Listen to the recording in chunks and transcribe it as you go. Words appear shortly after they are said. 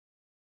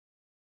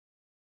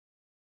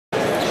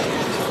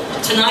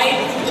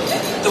Tonight,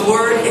 the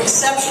word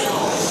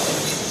exceptional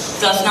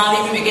does not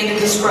even begin to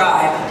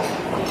describe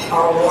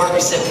our award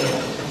recipient.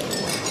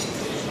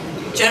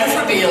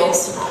 Jennifer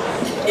Beals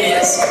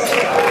is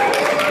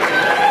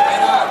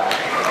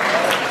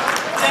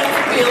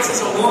Jennifer Beals is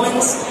a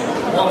woman's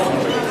woman,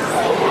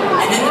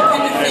 an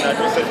independent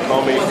thinker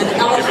with an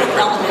elegant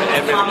element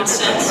of common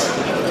sense,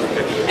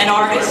 an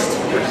artist,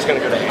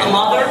 a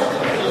mother,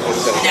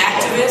 an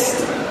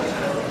activist,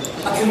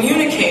 a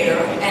communicator,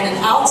 and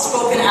an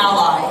outspoken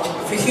ally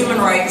for human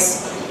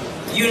rights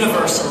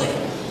universally.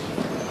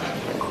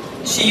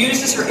 She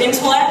uses her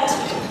intellect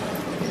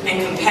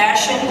and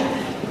compassion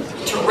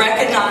to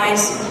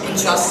recognize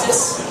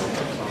injustice,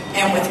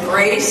 and with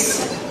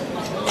grace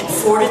and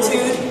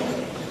fortitude,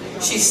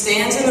 she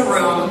stands in the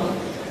room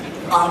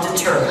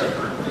undeterred,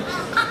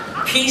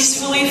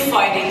 peacefully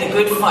fighting the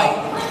good fight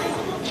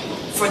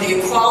for the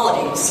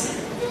equalities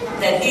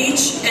that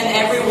each and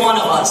every one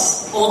of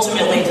us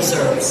ultimately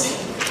deserves.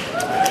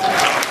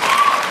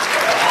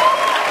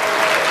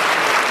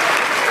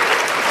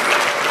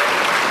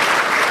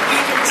 We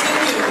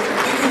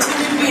continue to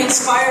be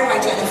inspired by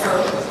Jennifer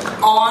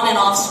on and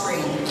off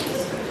screen.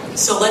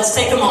 So let's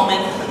take a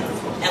moment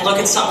and look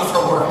at some of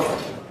her work.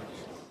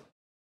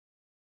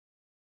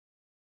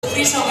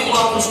 Please help me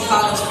welcome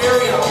Chicago's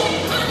very own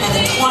and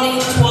the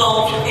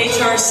 2012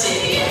 HRC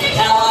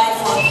Ally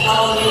for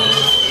Equality,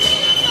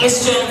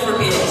 Miss Jennifer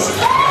Beals.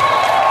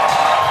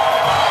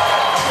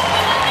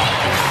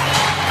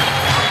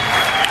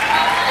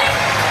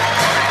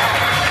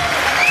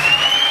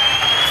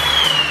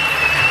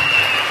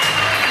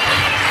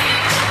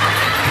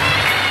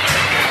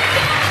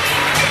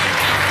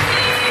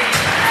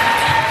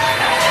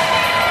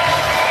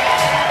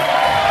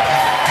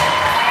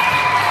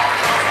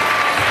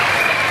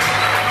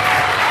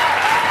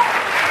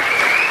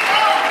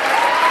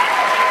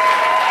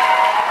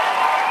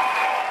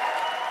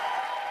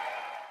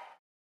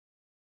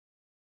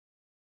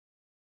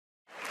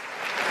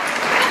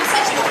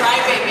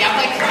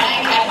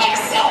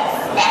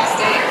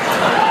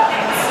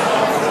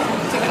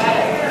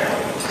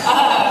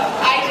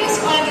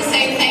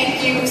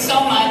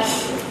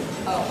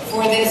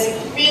 For this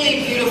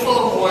really beautiful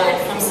award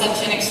from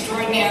such an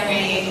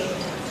extraordinary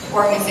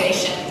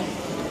organization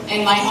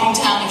in my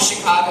hometown of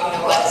Chicago,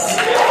 no less.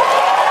 It's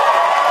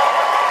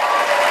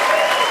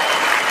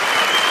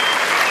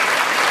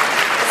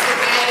the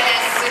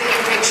badass city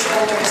of big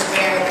shoulders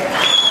where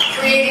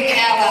creating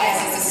allies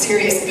is a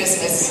serious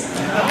business.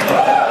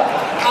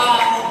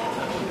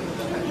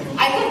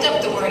 I looked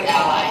up the word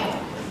ally,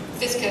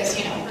 just because,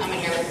 I'm a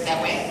nerd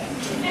that way.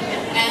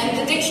 And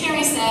the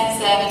dictionary says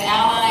that an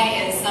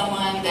ally is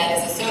someone that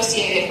is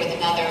associated with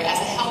another as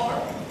a helper.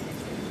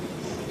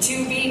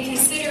 To be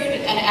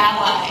considered an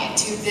ally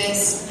to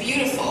this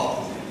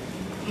beautiful,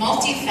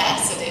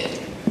 multifaceted,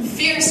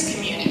 fierce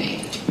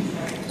community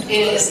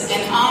is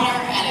an honor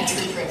and a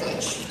true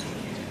privilege.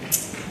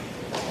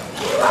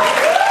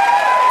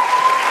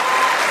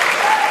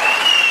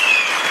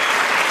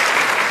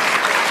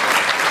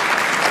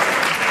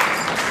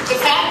 The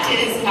fact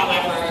is,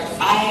 however,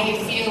 I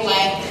feel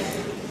like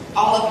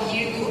all of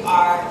you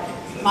are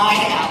my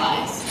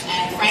allies,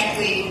 and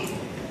frankly,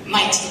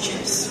 my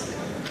teachers.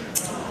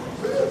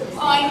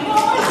 I know.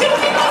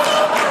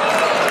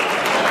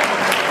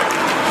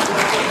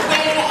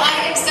 When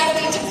I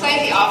accepted to play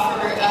the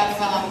offer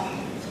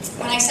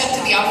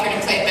to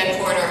play Ben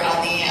Porter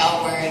on the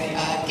L Word,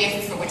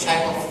 gift for which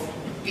I will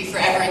be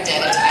forever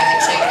indebted to Ivy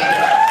Chapin,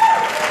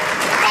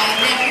 I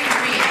never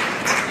dreamed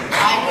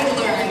I would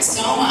learn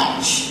so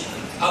much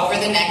over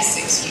the next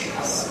 6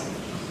 years.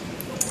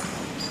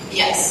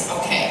 Yes,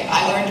 okay,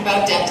 I learned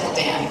about dental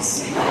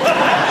dams. I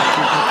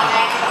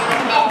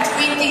learned about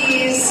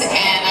Twinkies,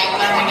 and I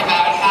learned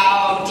about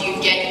how do you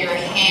get your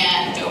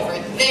hand over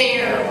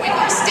there when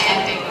you're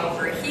standing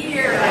over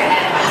here,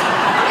 and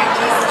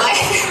it was like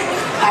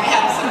I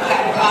have some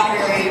kind of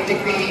honorary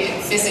degree in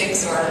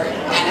physics or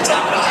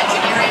anatomical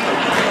engineering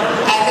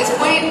at this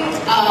point.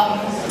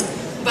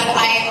 But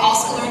I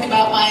also learned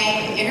about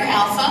my inner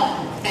alpha.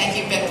 Thank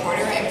you, Ben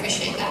Porter, I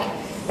appreciate that.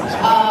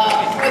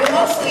 But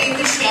mostly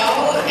the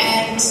show,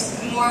 and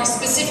more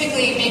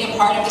specifically being a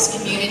part of this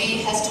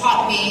community, has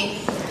taught me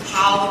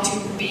how to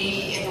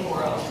be in the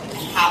world and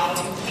how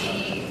to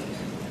be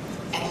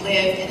and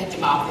live in a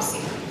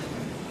democracy.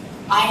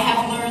 I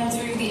have learned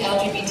through the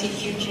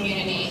LGBTQ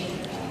community,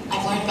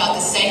 I've learned about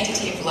the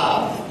sanctity of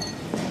love.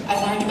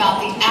 I've learned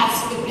about the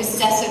absolute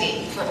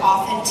necessity for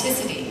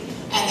authenticity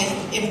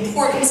and the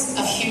importance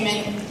of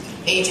human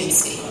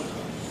agency.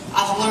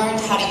 I've learned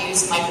how to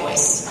use my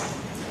voice.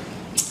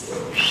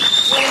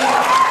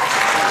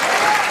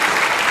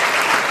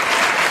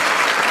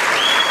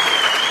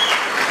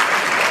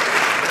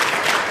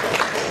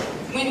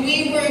 When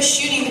we were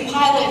shooting the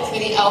pilot for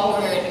the L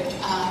Word,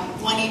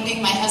 one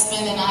evening my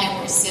husband and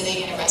I were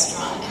sitting in a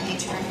restaurant, and he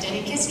turned and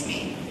he kissed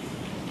me.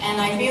 And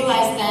I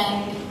realized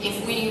then,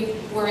 if we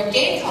were a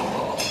gay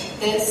couple,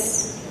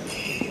 this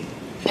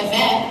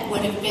event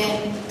would have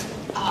been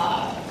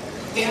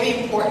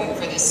very important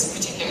for this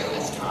particular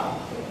restaurant.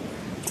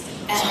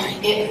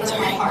 and it hurt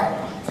my heart.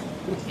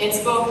 It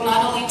spoke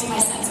not only to my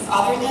sense of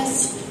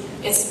otherness,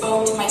 it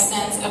spoke to my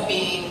sense of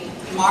being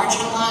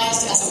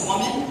marginalized as a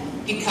woman,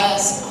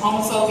 because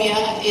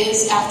homophobia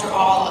is, after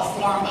all, a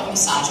form of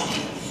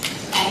misogyny.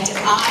 And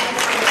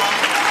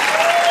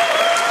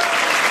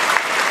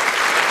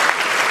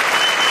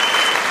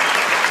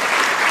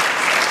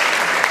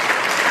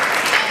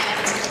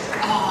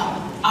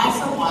I,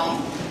 for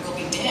one, will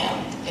be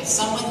damned if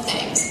someone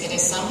thinks it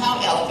is somehow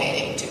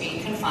elevating to be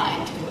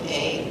confined to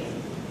a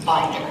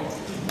binder.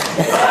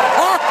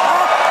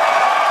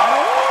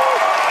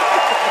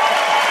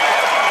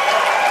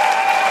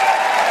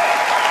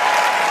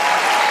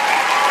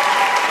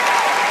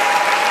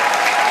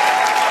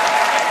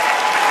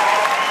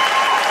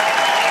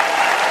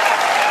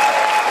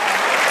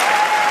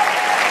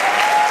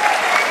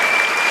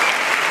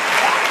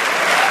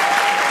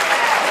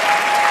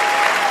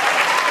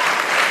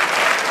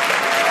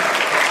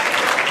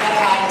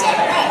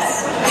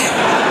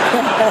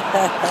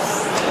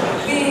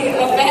 The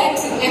event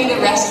in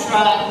the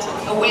restaurant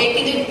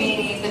awakened in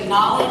me the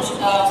knowledge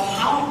of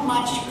how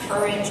much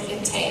courage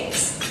it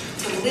takes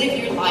to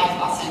live your life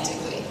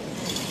authentically.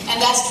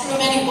 And that's true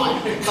of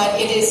anyone, but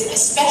it is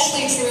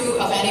especially true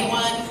of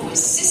anyone who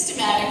is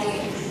systematically,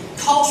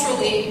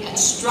 culturally, and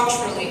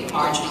structurally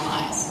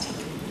marginalized.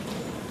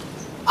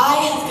 I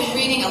have been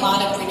reading a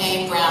lot of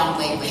Brené Brown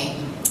lately,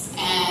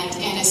 and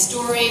in a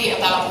story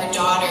about her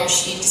daughter,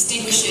 she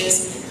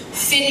distinguishes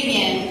fitting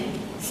in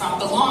from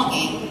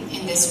belonging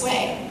in this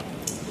way.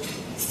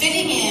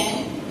 Fitting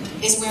in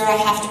is where I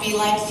have to be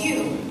like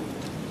you,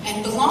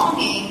 and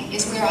belonging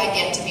is where I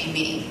get to be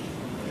me.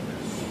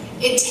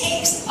 It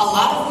takes a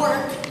lot of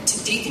work to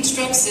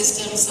deconstruct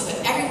systems so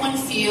that everyone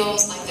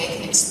feels like they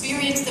can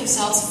experience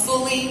themselves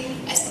fully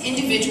as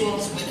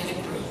individuals within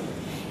a group.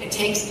 It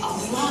takes a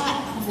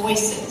lot of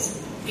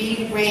voices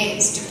being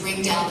raised to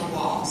bring down the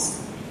walls.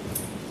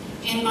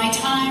 In my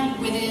time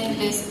within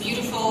this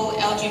beautiful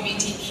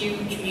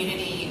LGBTQ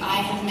community, I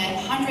have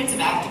met hundreds of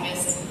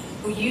activists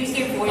who use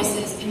their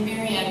voices in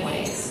myriad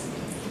ways.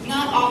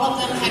 Not all of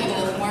them had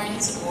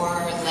bullhorns or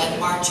led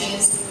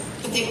marches,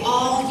 but they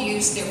all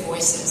used their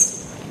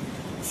voices.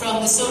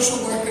 From the social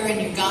worker in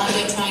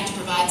Uganda trying to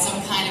provide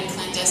some kind of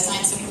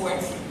clandestine support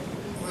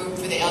group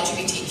for the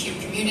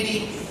LGBTQ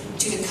community,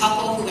 to the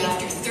couple who,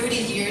 after 30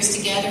 years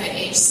together at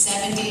age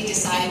 70,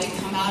 decided to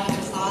come out of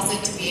the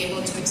closet to be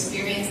able to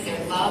experience their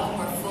love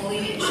more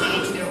fully and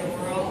change their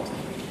world,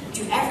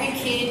 to every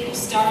kid who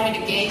started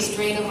a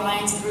gay-straight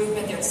alliance group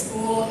at their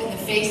school in the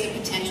face of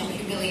potential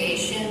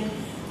humiliation,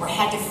 or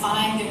had to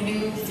find their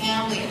new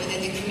family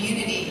within the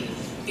community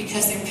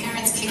because their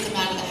parents kicked them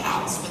out of the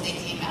house when they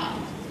came out.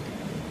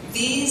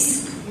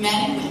 These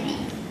men and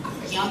women,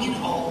 young and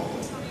old,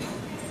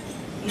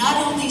 not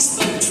only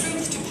spoke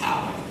truth to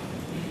power,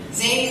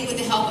 they, with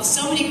the help of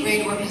so many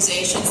great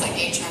organizations like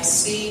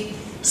HRC,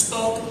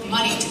 spoke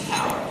money to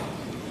power.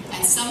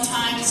 And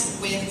sometimes,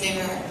 with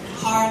their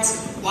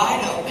hearts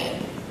wide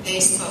open, they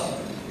spoke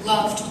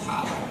love to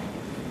power.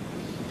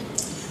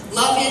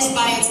 Love is,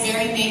 by its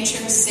very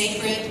nature,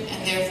 sacred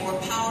and therefore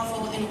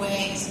powerful in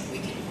ways we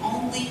can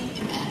only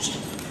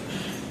imagine.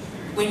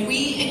 When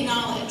we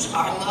acknowledge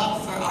our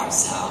love for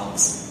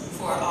ourselves,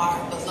 for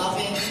our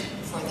beloved,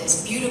 for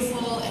this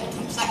beautiful and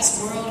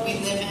complex world we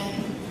live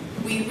in,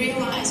 we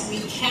realize we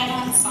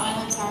cannot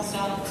silence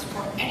ourselves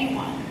for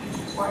anyone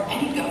or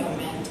any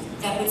government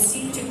that would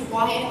seek to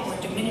quiet or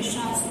diminish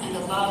us and the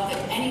love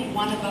that any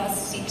one of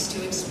us seeks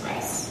to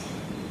express.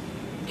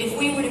 If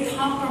we were to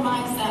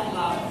compromise that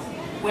love,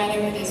 whether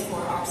it is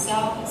for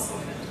ourselves,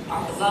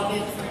 our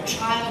beloved, for a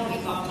child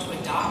we long to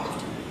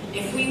adopt,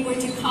 if we were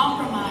to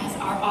compromise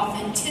our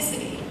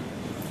authenticity,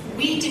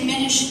 we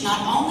diminish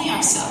not only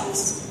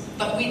ourselves,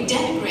 but we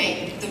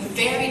denigrate the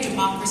very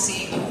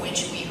democracy of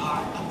which we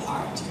are a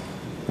part.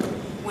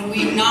 When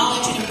we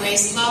acknowledge and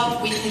embrace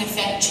love, we can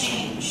effect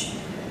change.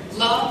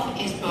 Love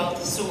is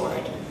both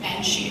sword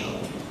and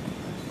shield.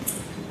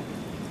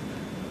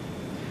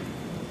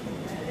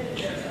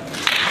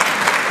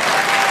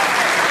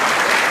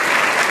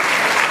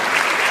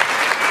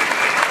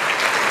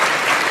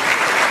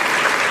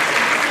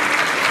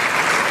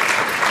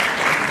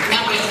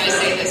 Now wait till I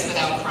say this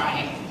without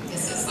crying.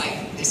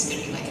 This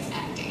could be like an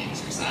acting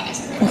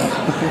exercise.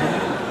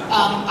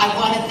 I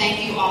want to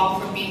thank you all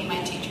for being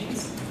my teachers.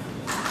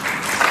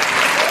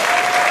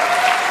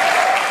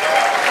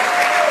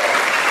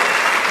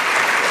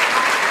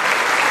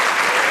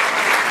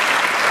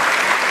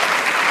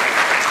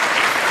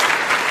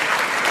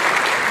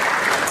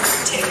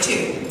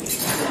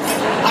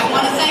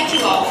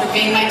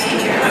 Being my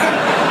teacher.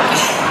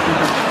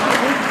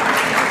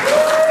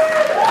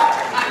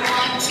 I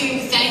want to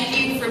thank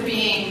you for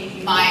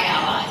being my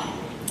ally.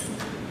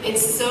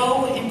 It's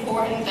so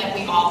important that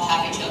we all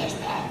have each other's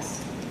backs.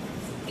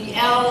 The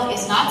L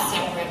is not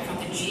separate from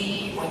the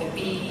G or the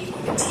B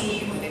or the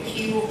T or the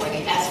Q or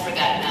the S for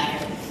that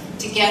matter.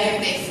 Together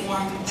they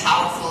form a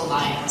powerful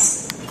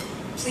alliance.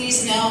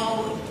 Please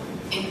know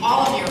in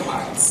all of your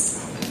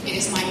hearts, it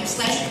is my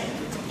pleasure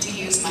to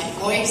use my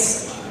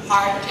voice,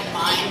 heart and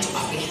mind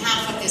on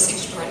behalf of this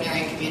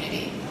extraordinary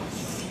community.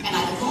 And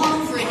I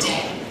long for a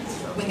day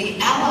when the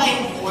Ally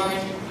Award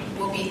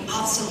will be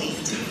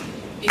obsolete,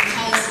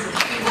 because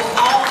we will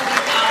all